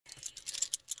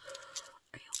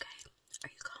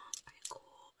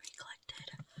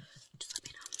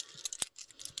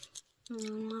Let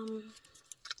me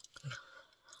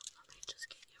just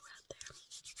get you right there.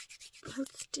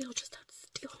 Hold still, just hold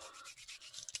still.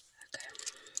 Okay.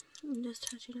 I'm just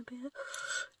touching a bit. Okay,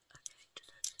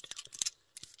 just hold still.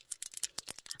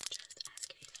 I'm just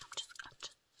asking. I'm just,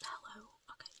 hello.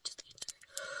 Okay, just answer.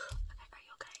 Okay, are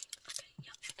you okay? Okay,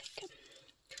 yep, okay, good.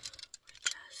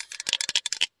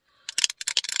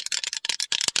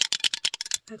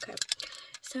 Okay,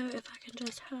 so if I can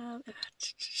just have, if I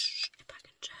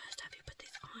can just have you put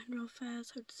these on real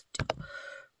fast, hold still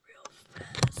real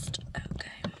fast.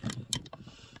 Okay.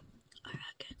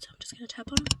 Alright, good. So I'm just gonna tap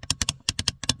on them.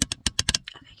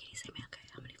 Okay, can you see me? Okay,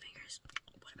 how many fingers?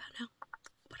 What about now?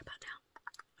 What about now?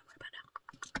 What about now?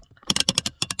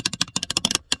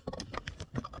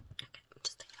 Okay, I'm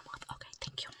just taking them off. Okay,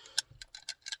 thank you.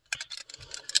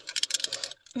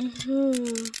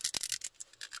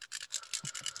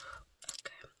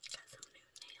 Okay, got some new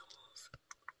nails.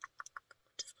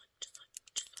 Just like.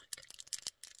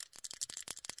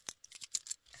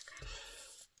 Okay.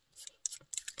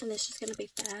 And this is gonna be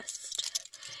fast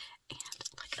and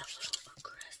like a little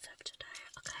aggressive today.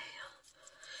 Okay.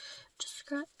 Just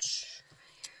scratch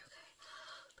right here. Okay.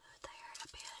 Put there a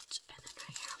bit, and then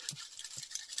right here.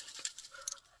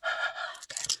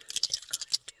 Okay. Just going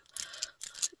to look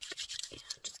and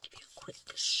just give you a quick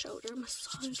shoulder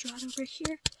massage right over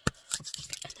here.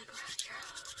 And then right here.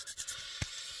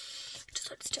 Just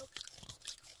hold still.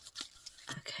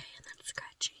 Okay, and then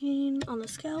scratching on the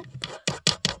scalp.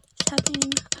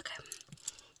 Tapping. Okay.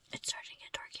 It's starting to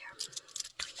get dark here.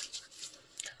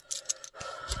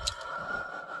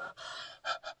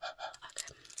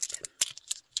 Okay.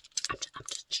 Good. I'm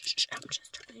just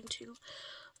trying to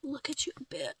look at you a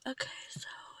bit. Okay, so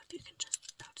if you can just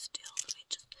hold still, let me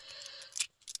just.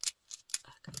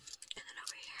 Okay. And then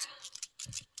over here.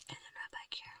 And then right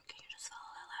back here. Can you just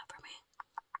follow that out for me?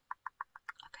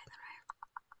 Okay, then right here.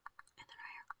 And then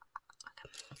right here. Okay.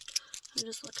 I'm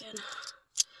just looking.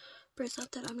 Brace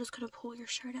up that I'm just gonna pull your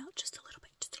shirt out just a little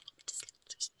bit. Just a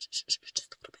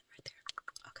little bit right there.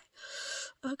 Okay.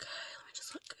 Okay, let me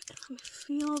just look good. Let me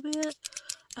feel a bit.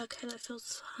 Okay, that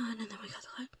feels fine. And then we got the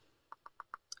light.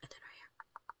 And then right here.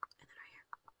 And then right here.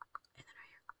 And then right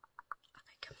here.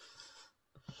 Okay, good.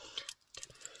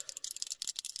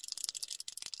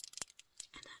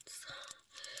 And that's so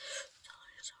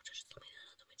just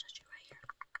let me touch you right here.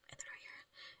 And then right here.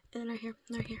 And then right here.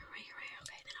 Right here. Right here. Right here.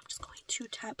 Okay, then I'm just going to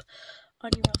tap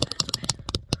on you real fast. Okay.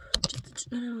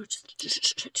 No, just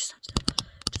hold still.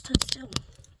 Just hold still.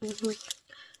 And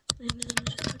then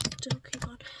just hold still. Keep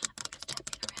on. I'm just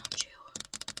tapping around you.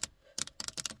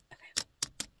 Okay.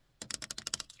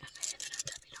 Okay, and then I'm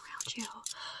tapping around you.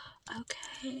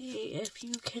 Okay, if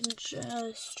you can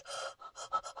just.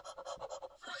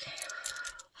 Okay.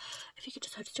 If you could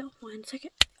just hold still 1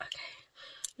 second. Okay.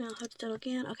 Now hold still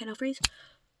again. Okay, now freeze.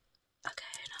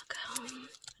 Okay, now go.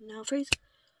 Now freeze.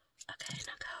 Okay,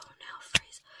 now go. Now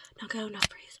freeze. Now go. Now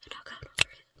freeze. Now go. Now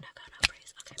freeze. Now go. Now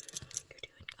freeze. Okay, you're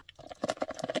doing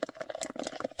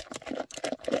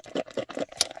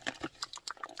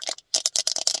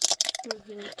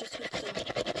good. Just hold still. Just hold still.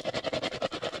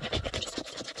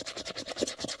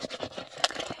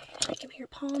 Okay, give me your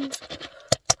palms.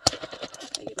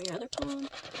 Okay, give me your other palm.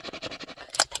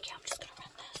 Okay, thank you. I'm just gonna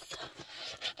run this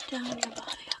down your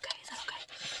body. Okay, is that okay?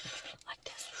 Like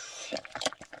this.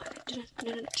 Okay, no.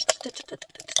 Okay, let me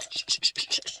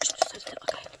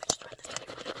just run this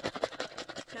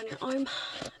down your arm,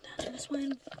 down to this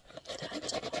one, okay,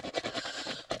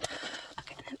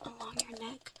 and then along your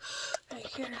neck, right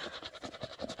here.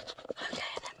 Okay,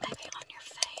 and then maybe on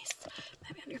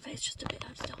your face, just a bit.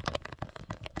 I'm still.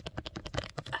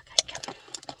 Okay, good.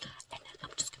 And then I'm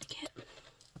just gonna get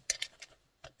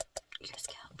your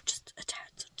scalp just a tad,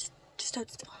 so just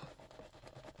hold still.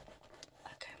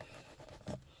 Okay.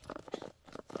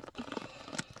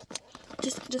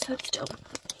 Just hold still.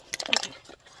 Okay.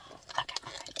 Okay,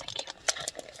 alright, thank you.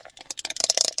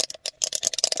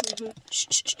 Shh,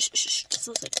 just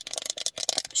listen.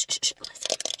 Shh,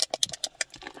 listen.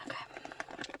 Okay.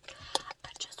 I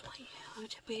just want you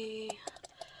to be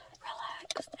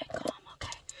relaxed and calm,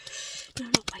 okay? No,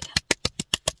 wake up.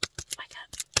 Wake up.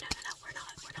 No, we're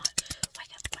not. Wake up.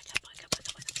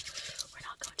 We're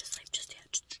not going to sleep just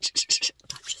yet.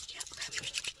 Not just yet, okay?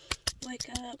 Wake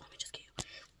up. Let me just get you.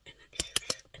 And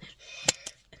then.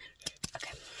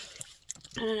 Okay.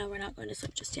 No, we're not going to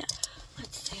sleep just yet.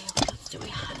 Let's see, what else do we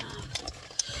have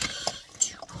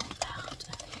to pull out of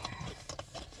here?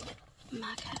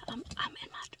 My cat, I'm in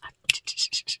my,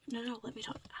 no, let me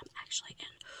talk. I'm actually in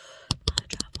my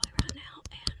driveway right now,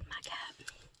 and my cat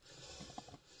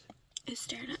is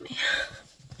staring at me.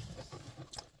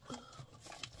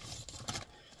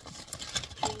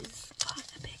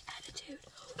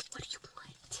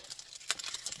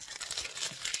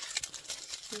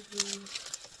 Okay,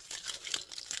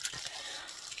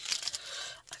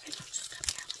 now just come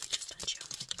here. Let me just touch you.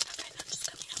 Okay, now just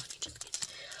come here. Let me just get.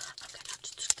 Okay, now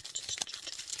just.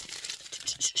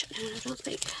 No, don't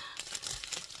speak.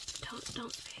 Don't speak. Okay,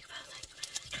 don't speak.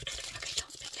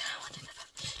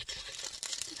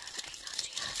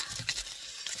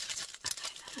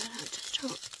 Okay, just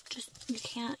don't.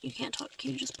 You can't talk.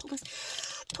 Can you just pull this?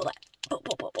 Pull that. Pull.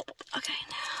 Okay,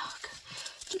 now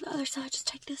do the other side. Just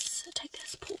take this.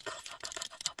 Pull. Okay,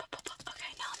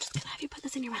 now I'm just gonna have you put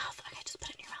this in your mouth. Okay, just put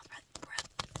it in your mouth.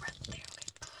 Right there.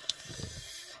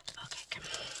 Okay, come on.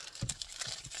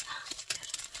 Good.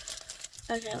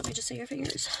 Okay, let me just see your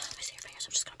fingers.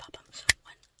 I'm just gonna pop them.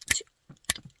 1, 2,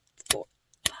 3, 4,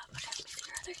 5. Okay,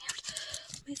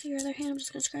 let me see your other hand. I'm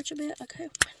just gonna scratch a bit. Okay,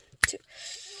 1, 2,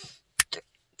 3,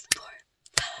 4,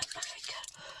 5. Okay, good.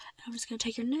 And I'm just gonna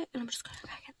take your neck and I'm just gonna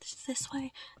crack it this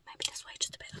way, maybe this way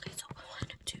just a bit. Okay, so 1,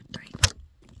 2, 3.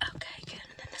 Okay, good.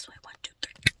 And then this way, 1, 2,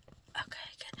 3. Okay,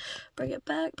 good. Bring it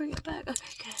back.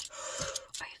 Okay, good.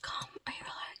 Are you calm? Are you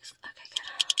relaxed? Okay, good.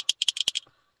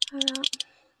 Alright.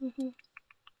 Okay,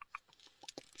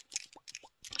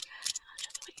 I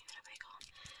just want you to be calm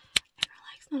and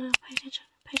relaxed. No, pay attention.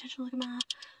 Look at my nose.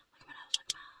 Look at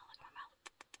my mouth.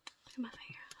 Look at my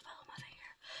finger. Follow my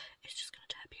finger. It's just gonna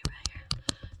tap you right here.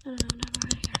 No,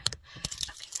 right here.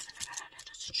 Okay, no.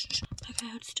 Okay,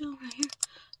 hold still right here.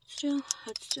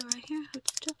 Hold still right here. Hold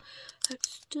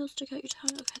still. Stick out your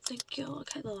tongue. Okay, thank you.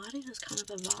 Okay, the lighting is kind of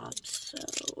a vibe, so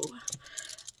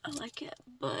I like it,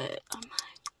 but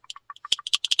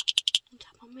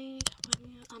tap on me.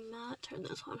 I might turn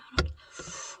this on.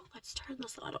 Let's turn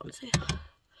this light on. See.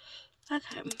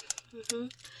 Okay.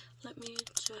 Let me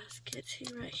just get to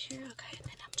you right here. Okay, and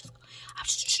then I'm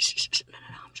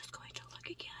just going to look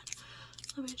again.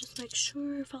 Let me just make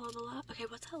sure. Follow the light. Okay,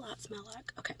 what's that light smell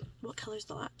like? Okay, what color is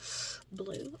the light?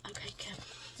 Blue. Okay, good.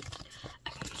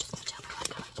 Okay, you're just gonna tell me what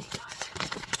color these are.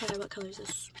 Okay, what color is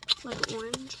this? Like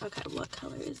orange. Okay, what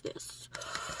color is this?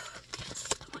 Yes.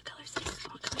 What color is this?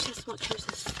 What color is this? What color is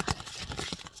this?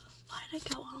 Why did it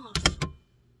go off?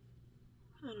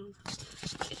 I don't know.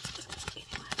 Anyway.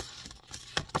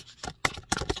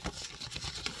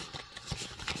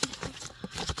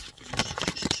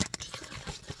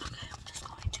 Okay, I'm just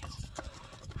going to.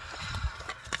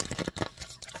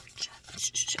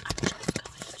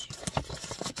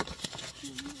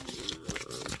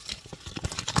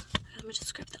 Let me just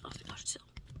scrape that off. Hold still.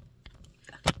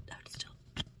 Okay, hold still.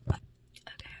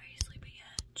 Okay, are you sleepy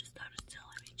yet? Just hold still.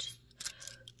 Let me just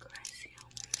caress you.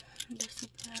 Just a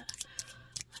bit.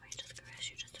 Let me just caress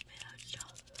you just a bit. Hold still.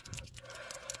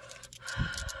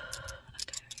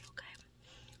 Okay, are you okay?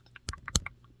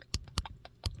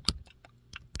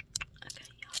 Okay,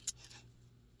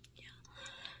 yeah.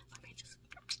 Let me just.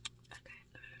 Okay,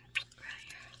 right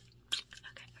here.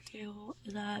 Okay, are you?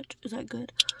 Is that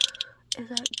good? Is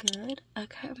that good?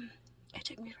 Okay. It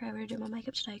took me forever to do my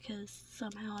makeup today because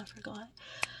somehow I forgot.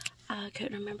 I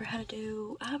couldn't remember how to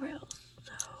do eyebrows,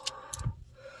 so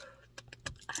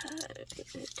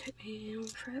it took me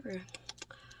forever.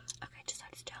 Okay, just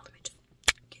hold still. Let me just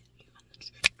get you on the.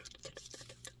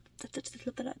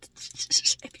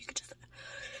 If you could just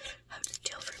hold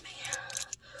still for me.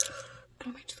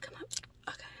 Let me just come up.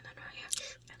 Okay, and then right here.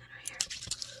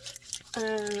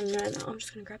 No, I'm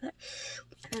just gonna grab that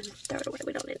and then throw it away.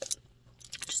 We don't need it.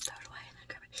 Just throw it away and then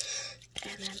grab it.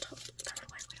 And then throw it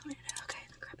away. We don't need it. Okay,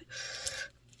 and then grab it.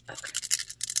 Okay.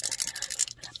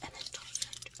 And then toss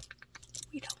it.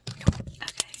 We don't.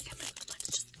 Okay,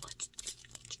 let's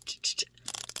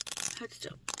hold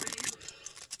still. Right here.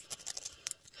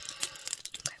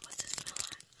 Okay, what's this smell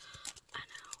like? I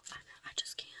know. I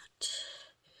just can't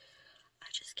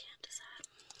decide.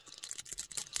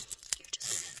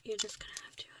 You're just gonna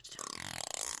have to hold still.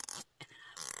 And then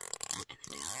up. And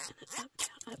then down. And then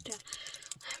up, down.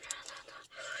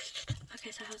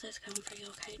 Okay, so how's this going for you?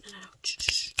 Okay, no.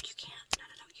 You can't. No.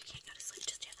 You can't go to sleep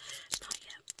just yet. Not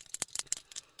yet.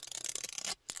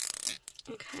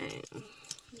 Okay.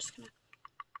 I'm just gonna.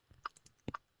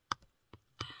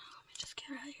 Let me just get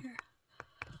right here.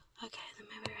 Okay, then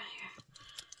maybe right here.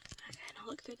 Okay, now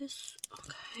look through this.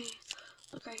 Okay.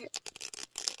 Look right here.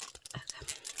 Okay.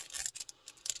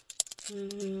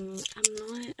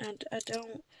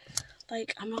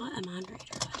 I'm not a mind reader.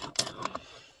 I don't know.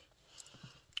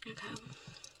 Okay.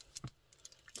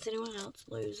 Does anyone else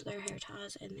lose their hair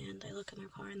ties and then they look in their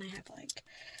car and they have like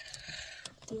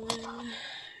 1,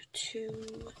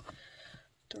 2,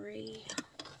 3.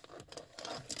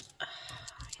 I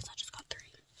guess I just got 3.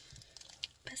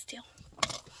 But still.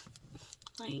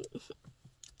 Like,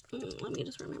 let me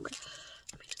just remember.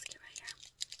 Let me just get right here.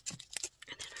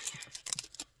 And then right here.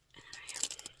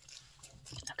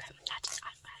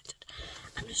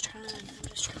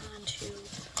 just trying to, you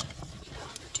know,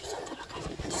 do something. Okay,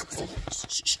 just listen.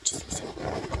 Just listen.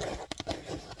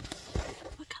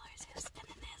 What color is this? And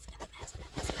then this, and then this, and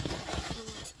then this. And then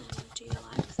this. And then do you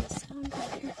like this sound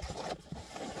right here?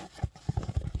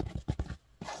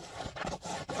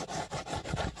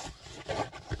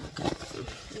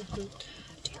 Okay.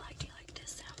 Do you like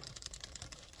this sound?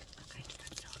 Okay,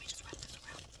 so let me just run this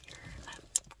around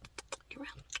your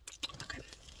round. Okay.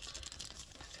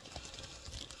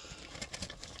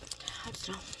 Hold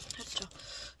still. Hold still.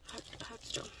 Hold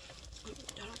still.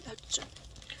 Hold still.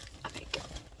 Okay, good.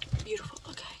 Beautiful.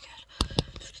 Okay, good.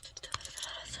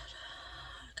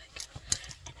 Okay, good.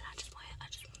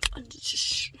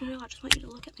 And then I just want you to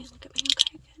look at me. Okay, good.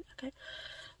 Okay.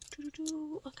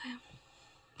 Okay.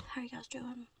 How are you guys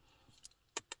doing?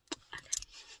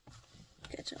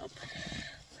 Okay. Good job.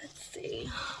 Let's see.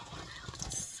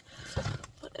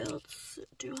 What else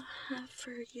do I have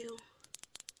for you?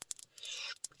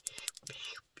 Okay,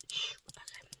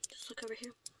 just look over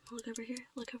here. Look over here.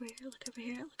 Look over here. Look over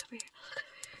here. Look over here.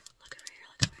 Look over here.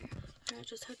 Look over here. Alright,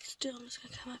 just hold still. I'm just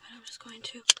gonna come up and I'm just going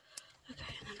to.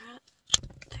 Okay, and then right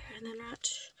there, and then right.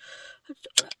 Hold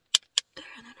still. Right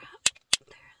there, and then right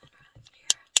there, and then right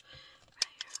here.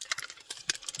 Right here.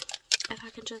 Okay. If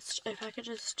I could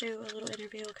just do a little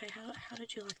interview. Okay, how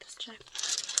did you like this today?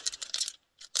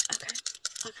 Okay.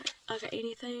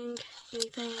 Anything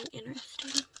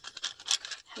interesting?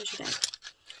 How was your day?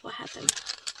 What happened?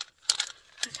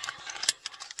 Okay.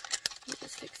 Let me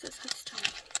just fix this. That's done.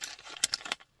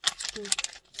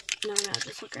 No,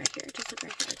 just look right here. Just look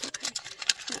right here. It's okay.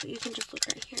 No, you can just look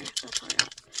right here. That's alright.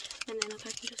 And then if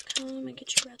I can just come and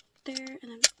get you right there,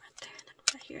 and then right there, and then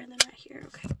right here, and then right here.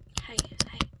 Okay. Hey.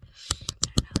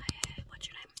 No, hey. What's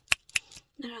your name?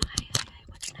 No, hey.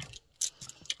 What's your name?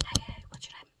 Hey. What's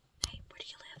your name? Hey, where do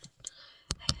you live?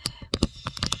 Hey.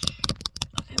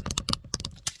 Okay.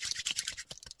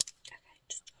 Okay,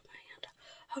 just hold my hand.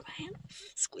 Hold my hand.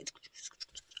 Squeeze.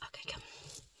 Okay, come.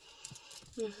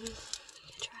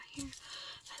 Get right here. And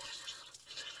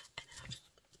then I'll just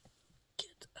get.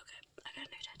 Okay, I got a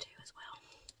new tattoo as well.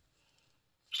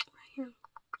 Right here.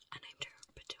 I named her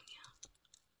Petunia.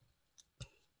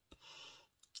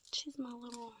 She's my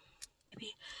little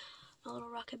baby, my little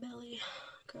rockabilly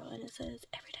girl, and it says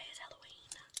every day is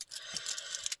Halloween.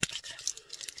 Okay.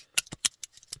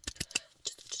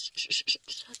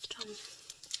 Just hold still.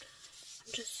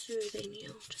 I'm just soothing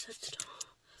you. Just hold still.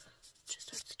 Just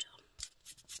hold still.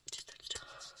 Just hold still.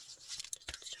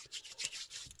 Just hold still.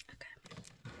 Okay.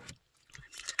 Let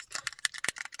me just.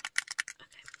 Okay.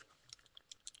 And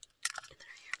then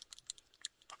right here.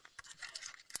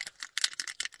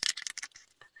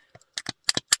 Okay.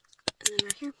 And then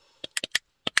right here.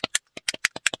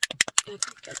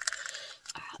 Okay, good.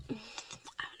 Alright.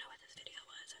 I don't know what this video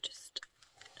was.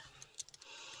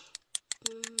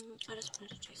 I just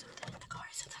wanted to do something in the car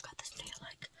since I got this new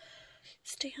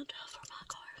stand for my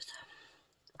car. So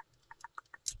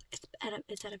it's at a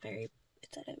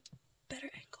better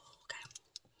angle. Okay.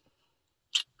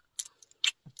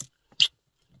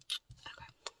 Okay.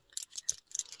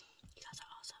 You guys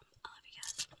are awesome. I love you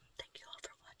guys. Thank you all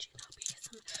for watching. I hope you get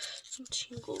some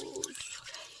tingles.